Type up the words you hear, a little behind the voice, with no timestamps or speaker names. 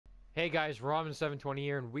Hey guys, Robin720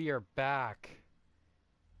 here, and we are back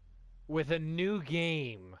with a new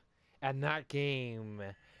game, and that game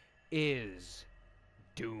is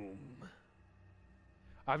Doom.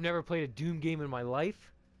 I've never played a Doom game in my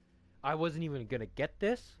life. I wasn't even gonna get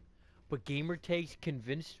this, but Gamertags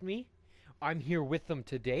convinced me. I'm here with them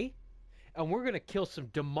today, and we're gonna kill some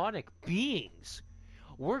demonic beings.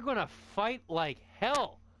 We're gonna fight like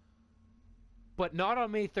hell, but not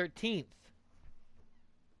on May 13th.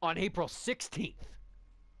 On April 16th.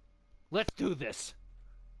 Let's do this.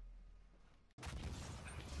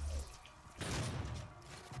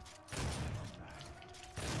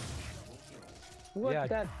 What Yeah.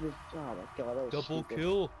 that was? Oh my god, that was Double stupid.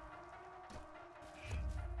 kill.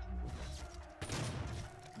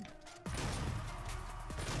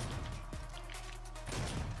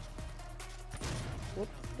 What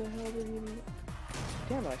the hell did you?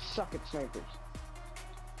 Damn, I suck at snipers.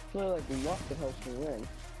 It's really like luck that helps me win.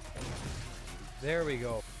 There we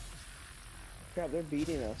go. Crap, they're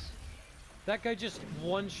beating us. That guy just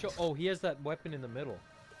one shot. Oh, he has that weapon in the middle.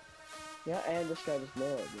 Yeah, and this guy just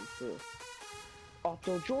nailed me too.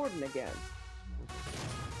 Otto Jordan again.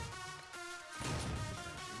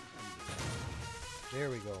 There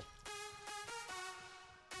we go.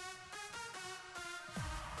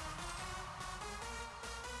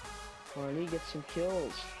 Oh, I need to get some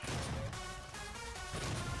kills.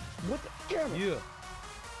 What the? Damn it. Yeah.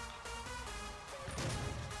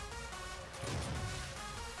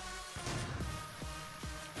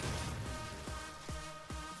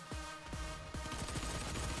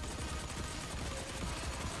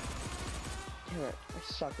 Damn it,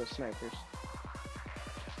 I suck with snipers.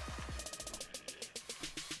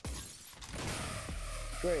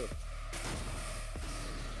 Great.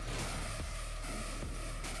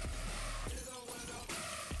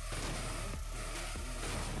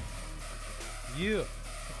 Yeah.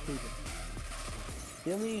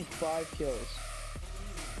 You only need 5 kills.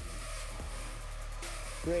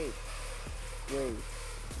 Great. Great.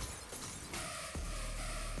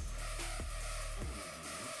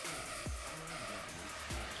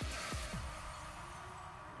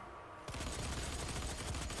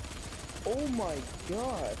 Oh my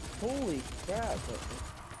god! Holy crap!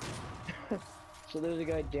 So there's a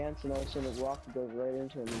guy dancing, all of a sudden a rocket goes right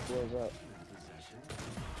into him and he blows up.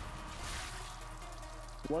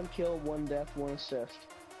 1 kill, 1 death, 1 assist.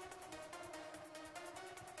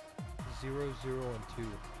 0, 0, and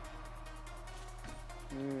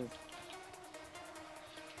 2.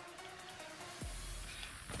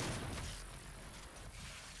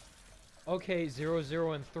 Okay, 0,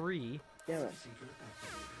 0, and 3. Damn it.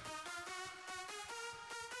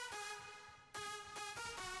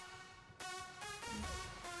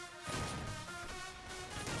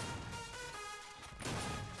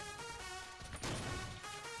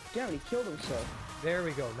 Damn it, he killed himself. There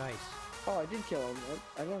we go. Nice. Oh, I did kill him.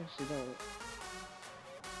 I honestly don't.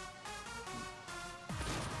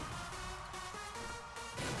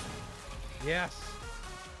 Yes.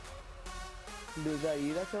 Was that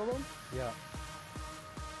you that killed him? Yeah.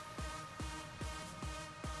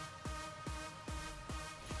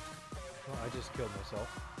 Well, I just killed myself.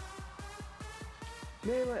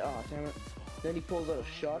 Melee. Oh, damn it. Then he pulls out a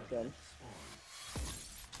shotgun.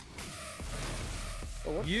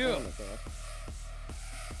 Oh, what's Yeah. wrong with that?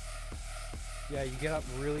 Yeah, you get up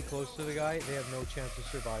really close to the guy, they have no chance of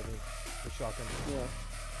surviving the shotgun. Yeah.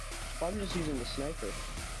 I'm just using the sniper.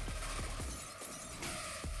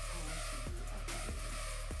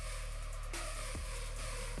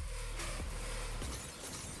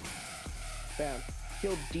 Bam.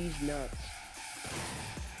 Killed these nuts.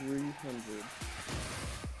 300.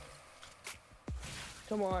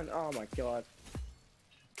 Come on. Oh my god.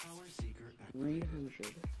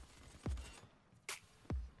 300.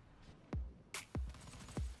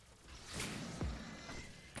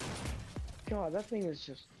 God, that thing is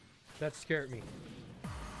just... That scared me.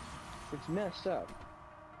 It's messed up.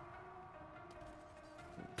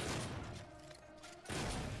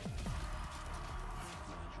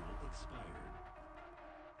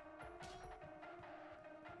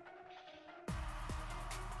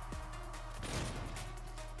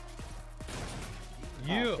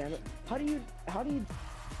 Yeah. Oh, damn it. How do you...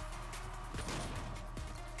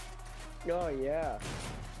 Oh, yeah.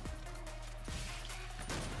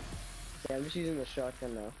 Yeah, I'm just using the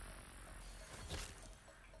shotgun now.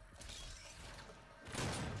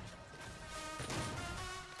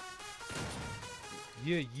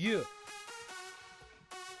 Yeah, yeah.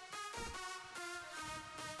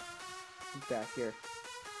 He's back here.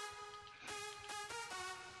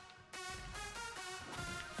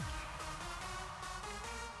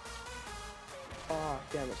 Ah,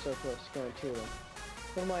 damn it, so close to going 2 of them.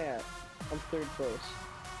 What am I at? I'm 3rd place.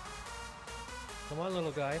 Come on,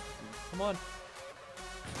 little guy. Come on.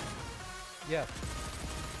 Yeah.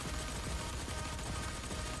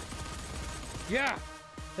 Yeah!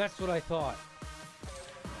 That's what I thought.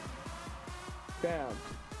 Bam.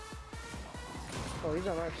 Oh, he's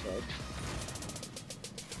on our side.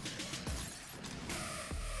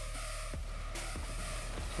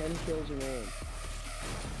 Ten kills remain.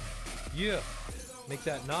 Yeah. Make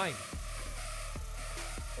that 9.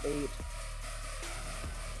 8.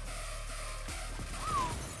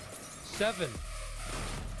 7.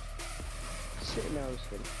 6. No, I'm just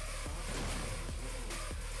kidding.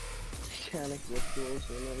 Panic rituals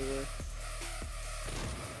and everywhere.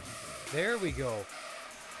 There we go.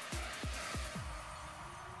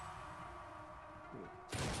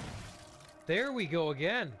 There we go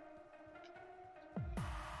again.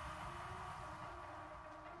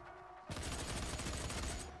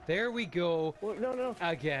 There we go. Well, no.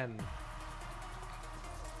 Again.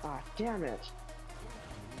 Ah, damn it.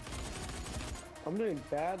 I'm doing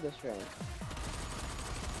bad this round.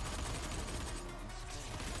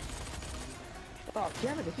 Oh,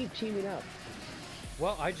 damn it, they keep teaming up.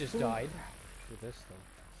 Well, I just died with this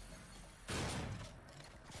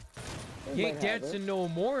thing. You ain't dancing no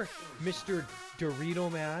more, Mr.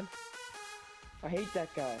 Dorito Man. I hate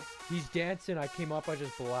that guy. He's dancing. I came up, I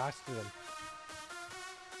just blasted him.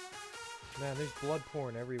 Man, there's blood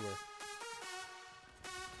pouring everywhere.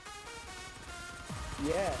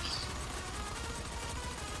 Yes.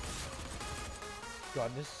 Got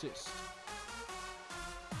an assist.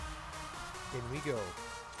 In we go.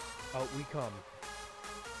 Out we come.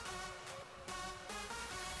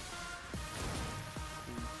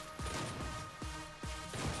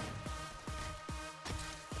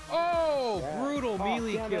 Oh, yeah. Brutal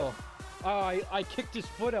melee kill. It. I kicked his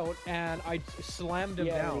foot out and I slammed him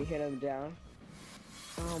down. Yeah, he hit him down.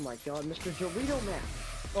 Oh my god, Mr. Dorito Man.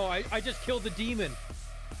 Oh, I just killed the demon.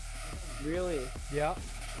 Really? Yeah.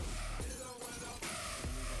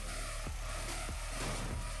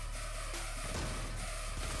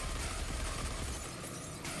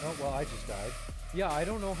 Oh, well, I just died. Yeah, I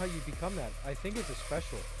don't know how you become that. I think it's a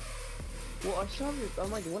special. Well, I saw this, on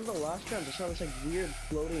like one of the last rounds, I saw this like weird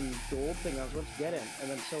floating gold thing I was about to get in, and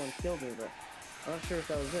then someone killed me, but I'm not sure if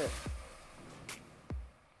that was it.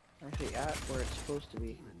 I'm actually at where it's supposed to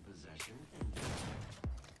be.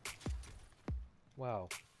 Wow.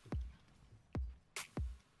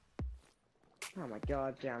 Oh my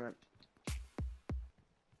god, damn it.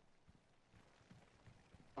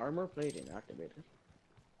 Armor plate inactivated.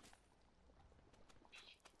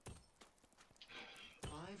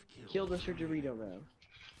 Killed Mr. Dorito Man.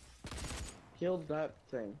 Killed that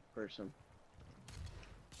thing, person.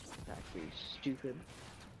 Actually, stupid.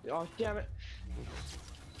 Oh, damn it!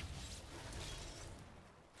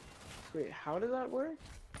 Wait, how did that work?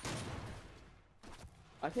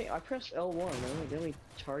 I think I pressed L1 and then we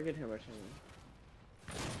target him or something.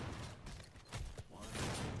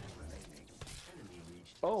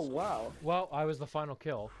 Oh, wow. Well, I was the final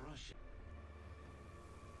kill.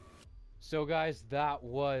 So guys, that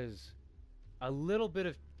was a little bit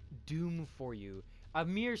of Doom for you. A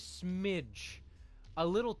mere smidge. A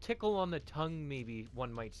little tickle on the tongue, maybe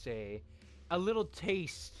one might say. A little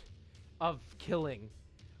taste of killing.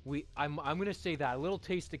 I'm gonna say that. A little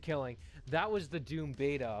taste of killing. That was the Doom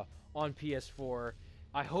beta on PS4.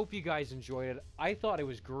 I hope you guys enjoyed it. I thought it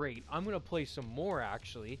was great. I'm gonna play some more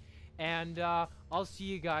actually. And I'll see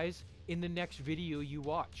you guys in the next video you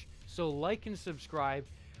watch. So like and subscribe.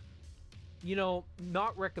 You know,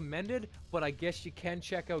 not recommended, but I guess you can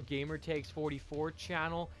check out GamerTags44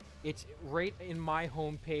 channel. It's right in my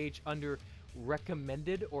homepage under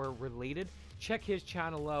recommended or related. Check his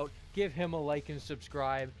channel out, give him a like and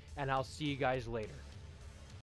subscribe, and I'll see you guys later.